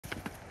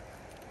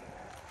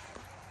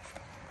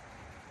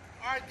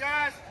right,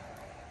 guys,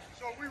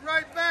 so we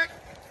right back.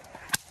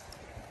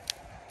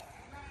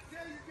 And I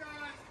tell you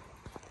guys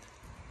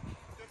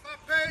that my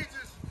page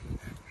is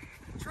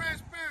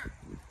transparent.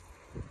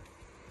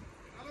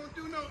 I don't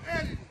do no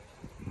editing.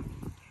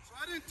 So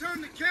I didn't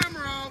turn the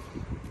camera off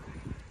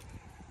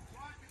so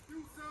I could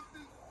do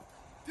something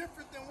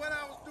different than what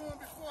I was doing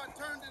before I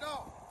turned it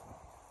off.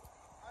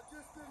 I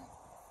just didn't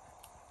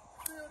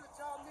feel that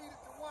y'all needed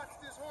to watch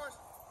this horse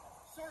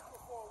circle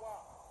for a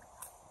while.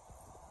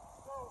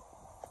 So,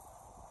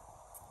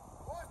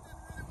 horse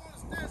didn't really want to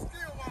stand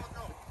still a while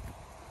ago.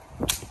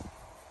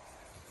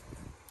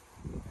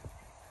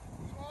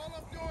 So all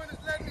I'm doing is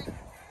letting him,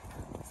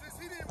 since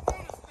he didn't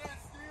want to stand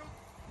still,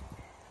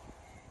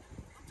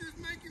 I'm just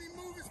making him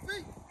move his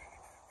feet.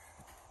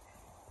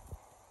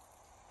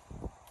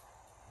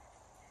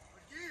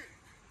 Again,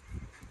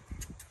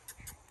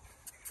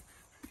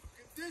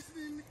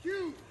 conditioning the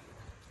cues.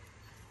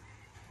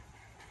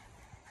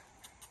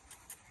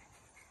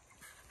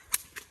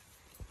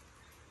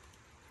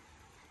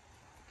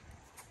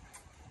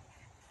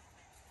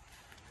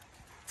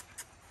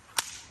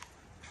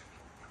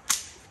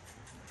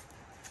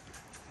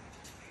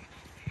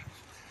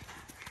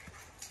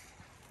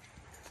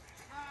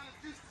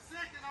 Just a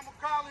second, I'm gonna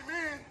call him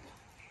in.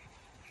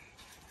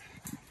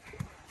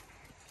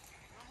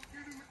 I'm gonna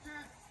give him a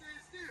chance to stand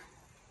still.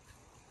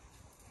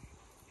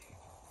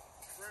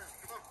 Graham,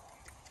 come on.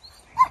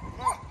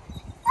 Come on.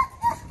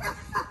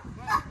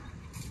 Come on.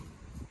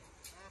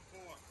 Good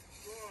boy.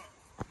 Good.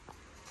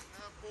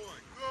 Good boy.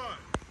 Good.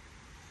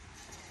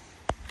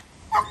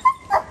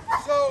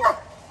 So,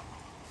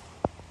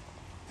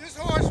 this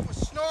horse was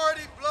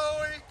snorty,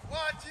 blowy,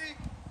 watchy.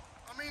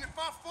 I mean, if I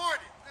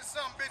farted, this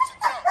son of a bitch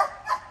would jump.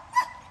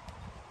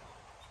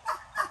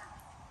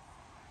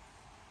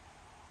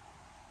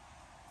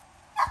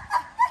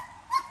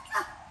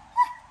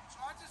 So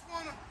I just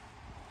want to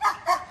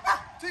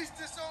teach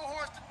this old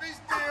horse to be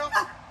still.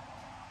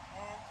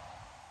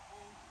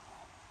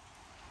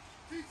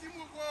 Teach him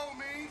what whoa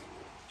means.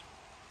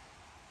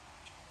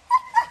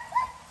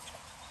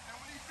 And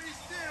when he be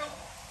still,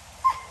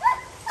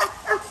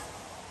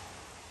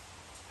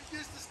 he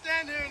gets to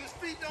stand there and his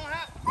feet don't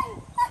have to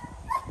move.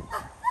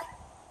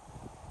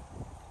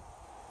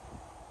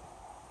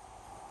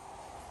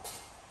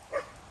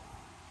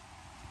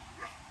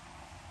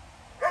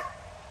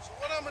 So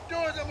what I'm going to do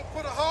is I'm going to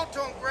put a halt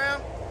on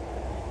Graham,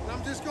 and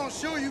I'm just going to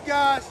show you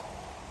guys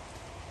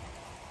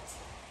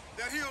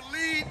that he'll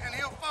lead and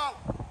he'll follow.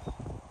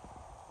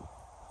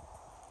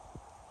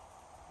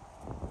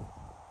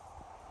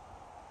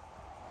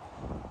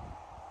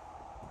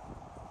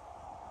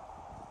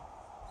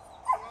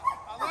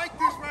 I like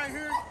this right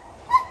here.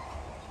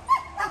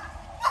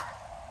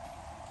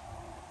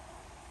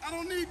 I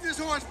don't need this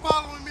horse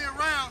following me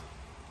around,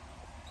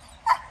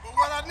 but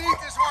what I need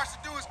this horse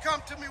to do is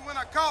come to me when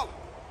I call him.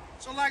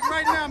 So like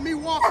right now, me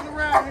walking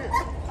around here,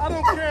 I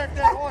don't care if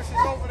that horse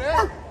is over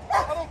there.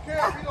 I don't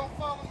care if he don't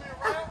follow me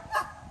around.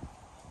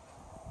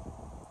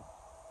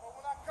 But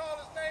when I call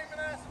his name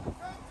and ask him to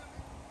come to me,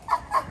 I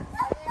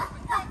want him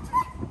to come to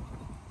me.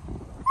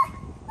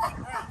 All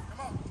right,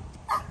 come on.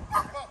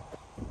 Come on.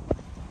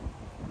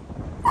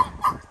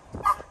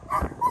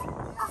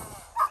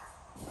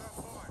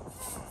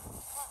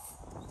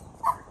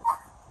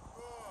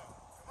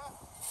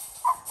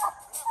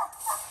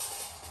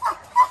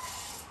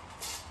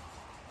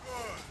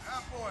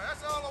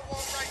 That's all I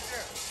want right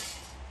there.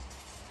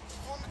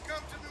 I want him to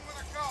come to me when I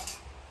call.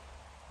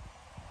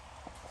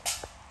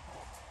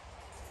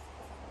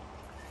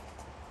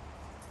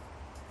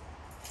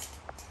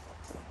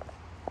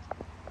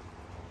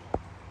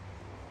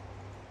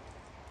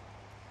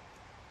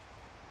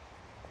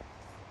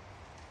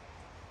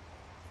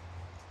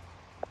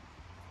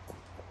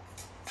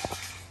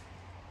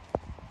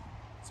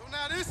 So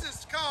now this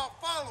is called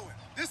following.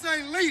 This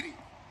ain't leading.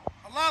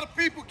 A lot of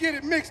people get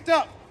it mixed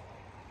up.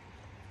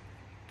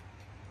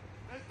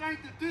 They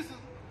think that this is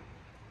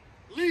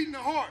leading the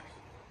horse.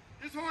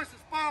 This horse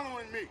is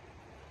following me.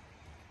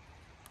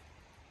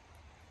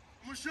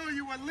 I'm gonna show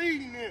you what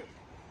leading is.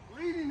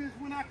 Leading is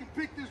when I can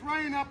pick this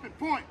rein up and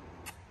point.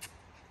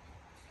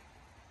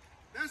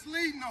 That's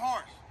leading the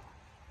horse.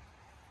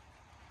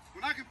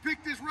 When I can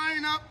pick this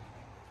rein up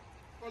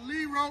or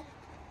lead rope,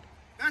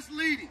 that's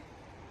leading.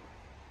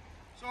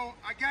 So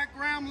I got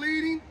Graham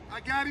leading, I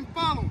got him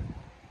following.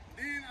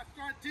 Then I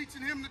start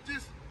teaching him to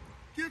just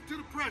give to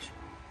the pressure.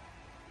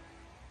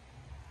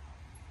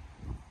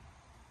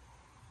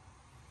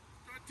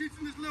 Start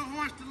teaching this little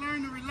horse to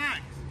learn to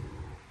relax.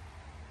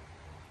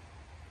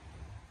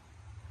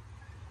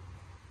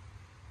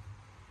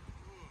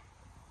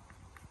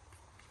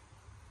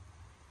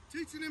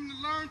 Teaching him to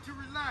learn to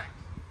relax.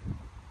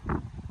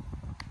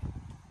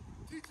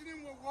 Teaching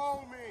him what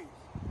whoa means.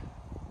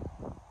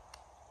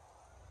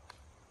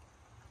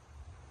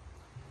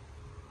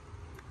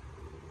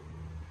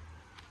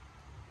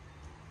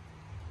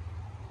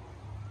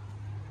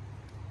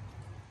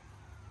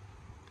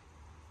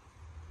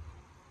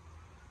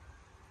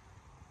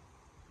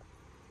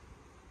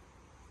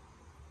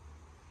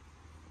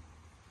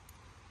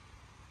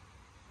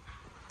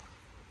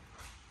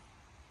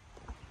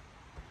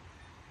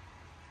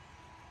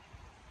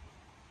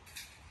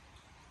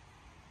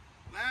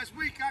 Last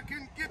week, I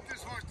couldn't get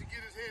this horse to get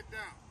his head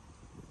down.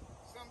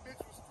 Some bitch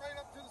was straight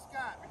up to the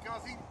sky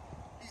because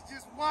he's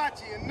just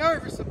watchy and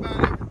nervous about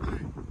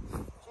everything.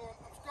 So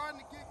I'm starting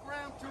to get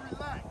Graham to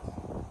relax.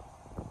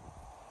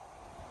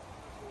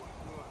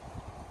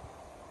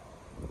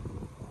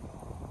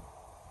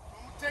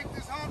 I'm gonna take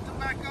this halter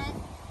back off.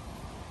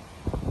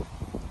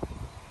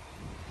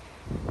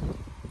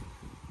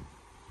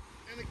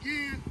 And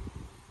again,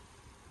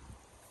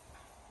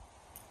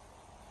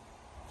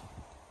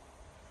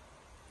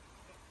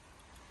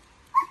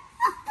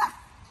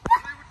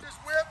 play with this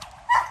whip.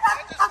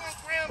 I just want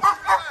Graham to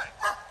relax.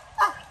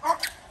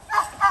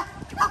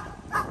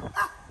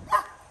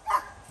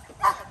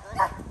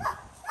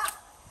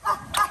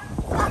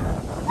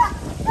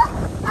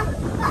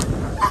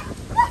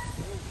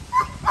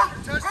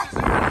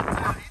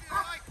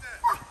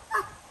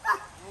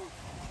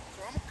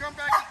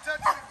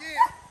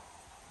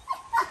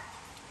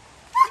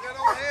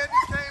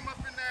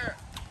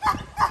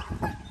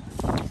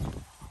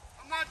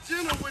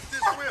 With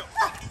this whip.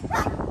 I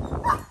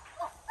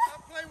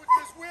play with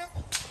this whip.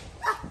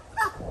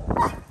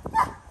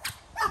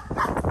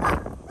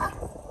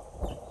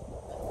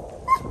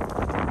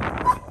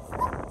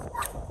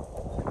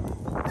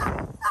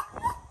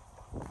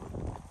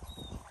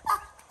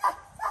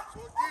 So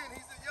again,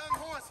 he's a young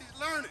horse, he's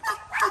learning.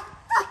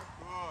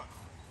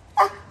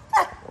 Good.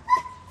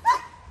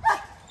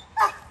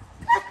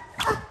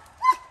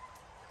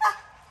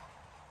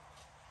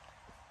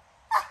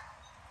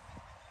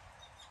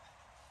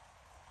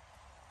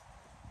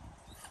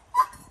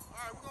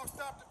 We're going to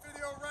stop the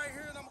video right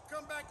here, and I'm going to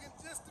come back in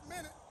just a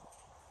minute,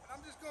 and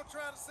I'm just going to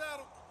try to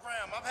saddle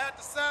Graham. I've had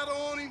to saddle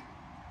on him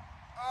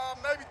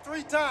maybe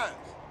 3 times.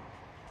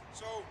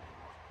 So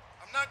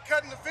I'm not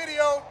cutting the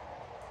video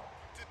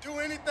to do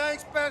anything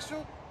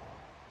special.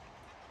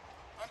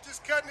 I'm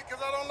just cutting it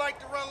because I don't like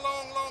to run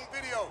long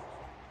videos.